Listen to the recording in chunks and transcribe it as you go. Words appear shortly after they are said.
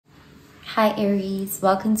Hi Aries,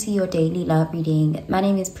 welcome to your daily love reading. My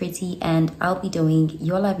name is Pretty and I'll be doing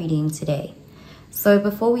your love reading today. So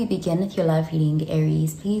before we begin with your love reading,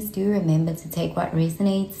 Aries, please do remember to take what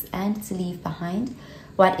resonates and to leave behind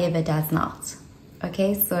whatever does not.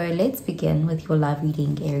 Okay, so let's begin with your love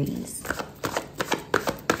reading, Aries.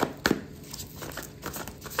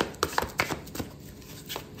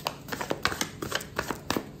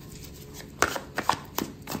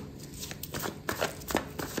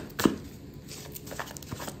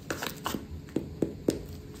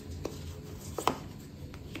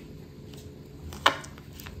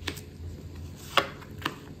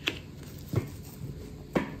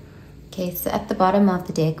 Okay, so at the bottom of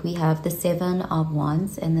the deck, we have the Seven of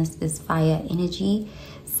Wands, and this is fire energy,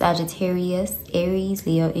 Sagittarius, Aries,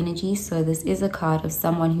 Leo energy. So this is a card of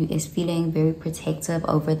someone who is feeling very protective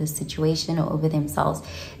over the situation or over themselves.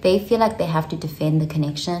 They feel like they have to defend the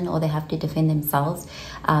connection or they have to defend themselves,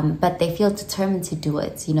 but they feel determined to do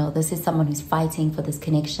it. You know, this is someone who's fighting for this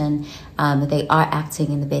connection. They are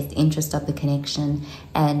acting in the best interest of the connection,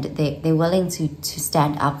 and they're willing to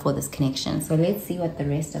stand up for this connection. So let's see what the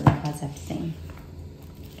rest of the cards have to say.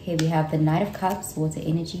 Okay, we have the Knight of Cups, water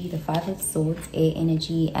energy, the Five of Swords, air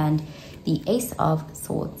energy, and the Ace of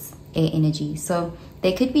Swords, air energy. So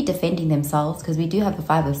they could be defending themselves because we do have the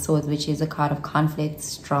Five of Swords, which is a card of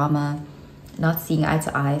conflicts, drama, not seeing eye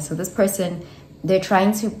to eye. So this person, they're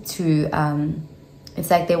trying to it's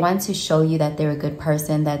like they want to show you that they're a good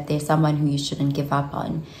person, that they're someone who you shouldn't give up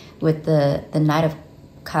on. With the Knight of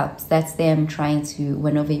Cups, that's them trying to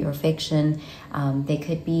win over your affection.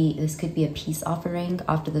 This could be a peace offering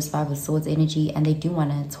after this Five of Swords energy, and they do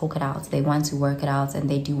want to talk it out. They want to work it out, and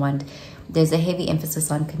there's a heavy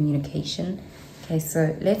emphasis on communication. Okay,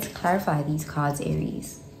 so let's clarify these cards,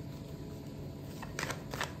 Aries.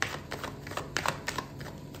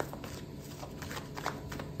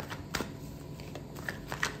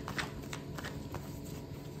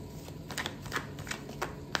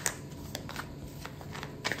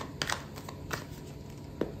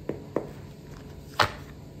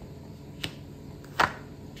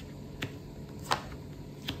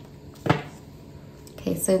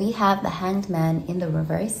 Okay, so we have the Hanged Man in the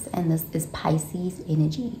reverse, and this is Pisces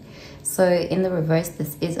energy. So in the reverse,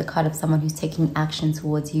 this is a card of someone who's taking action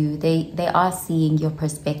towards you. They are seeing your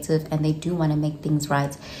perspective, and they do want to make things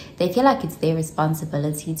right. They feel like it's their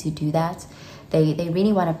responsibility to do that. They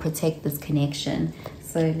really want to protect this connection.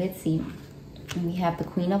 So let's see. We have the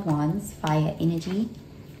Queen of Wands, fire energy,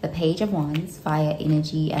 the Page of Wands, fire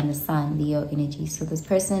energy, and the Sun, Leo energy. So this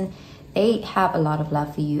person, they have a lot of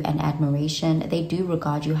love for you and admiration. They do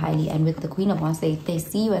regard you highly. And with the Queen of Wands, they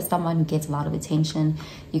see you as someone who gets a lot of attention.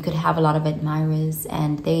 You could have a lot of admirers,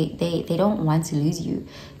 and they don't want to lose you.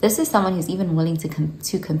 This is someone who's even willing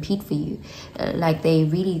to compete for you. Like they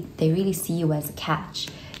really see you as a catch.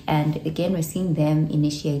 And again, we're seeing them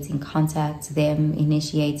initiating contact, them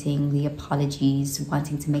initiating the apologies,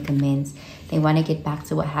 wanting to make amends. They want to get back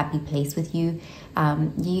to a happy place with you.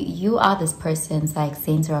 You are this person's like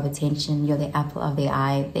center of attention. You're the apple of their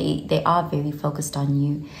eye. They are very focused on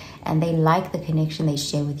you, and they like the connection they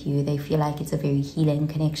share with you. They feel like it's a very healing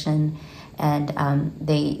connection, and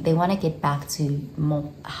they want to get back to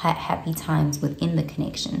more happy times within the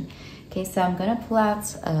connection. Okay, so I'm going to pull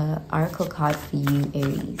out an oracle card for you,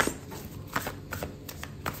 Aries.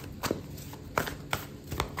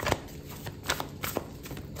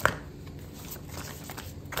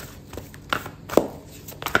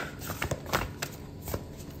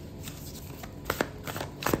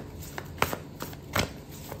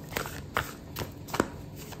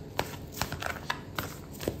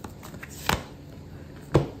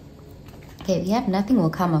 Okay, we have nothing will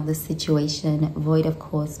come of this situation, void of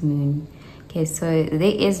course, moon. Okay, so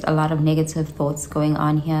there is a lot of negative thoughts going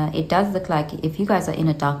on here. It does look like if you guys are in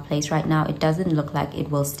a dark place right now, it doesn't look like it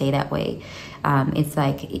will stay that way. It's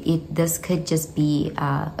like this could just be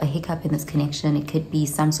a hiccup in this connection. It could be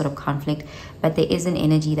some sort of conflict, but there is an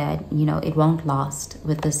energy that, you know, it won't last.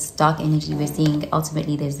 With this dark energy we're seeing,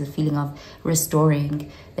 ultimately there's a feeling of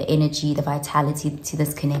restoring the energy, the vitality to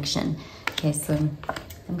this connection. Okay, so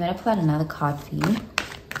I'm going to pull out another card for you.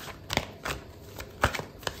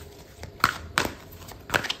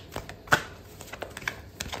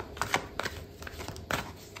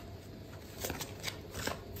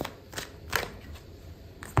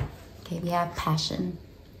 Okay, we have passion.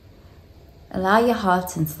 Allow your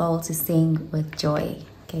heart and soul to sing with joy.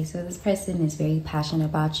 Okay, so this person is very passionate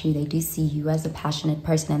about you. They do see you as a passionate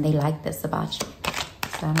person, and they like this about you.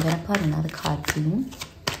 So I'm going to put another card for you.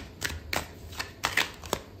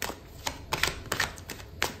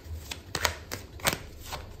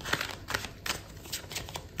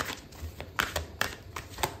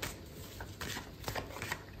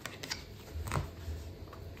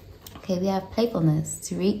 Okay, we have playfulness.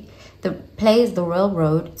 The play is the royal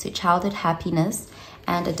road to childhood happiness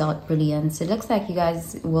and adult brilliance. It looks like you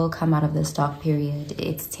guys will come out of this dark period.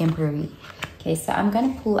 It's temporary. Okay, so I'm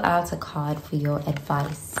going to pull out a card for your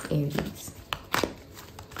advice, Aries.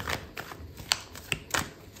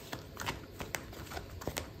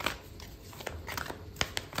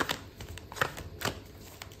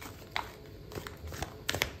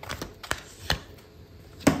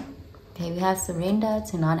 Okay, we have surrender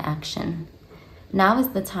to non-action. Now is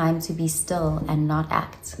the time to be still and not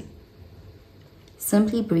act.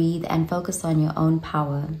 Simply breathe and focus on your own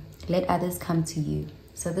power. Let others come to you.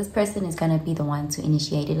 So this person is going to be the one to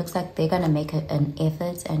initiate. It looks like they're going to make an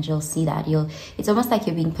effort, and you'll see that. It's almost like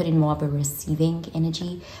you're being put in more of a receiving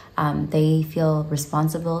energy. They feel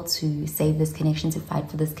responsible to save this connection, to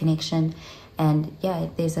fight for this connection. And yeah,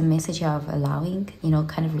 there's a message here of allowing, you know,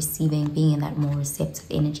 kind of receiving, being in that more receptive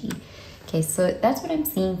energy. Okay, so that's what I'm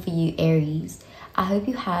seeing for you, Aries. I hope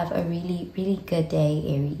you have a really, really good day,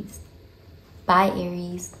 Aries. Bye,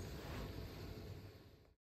 Aries.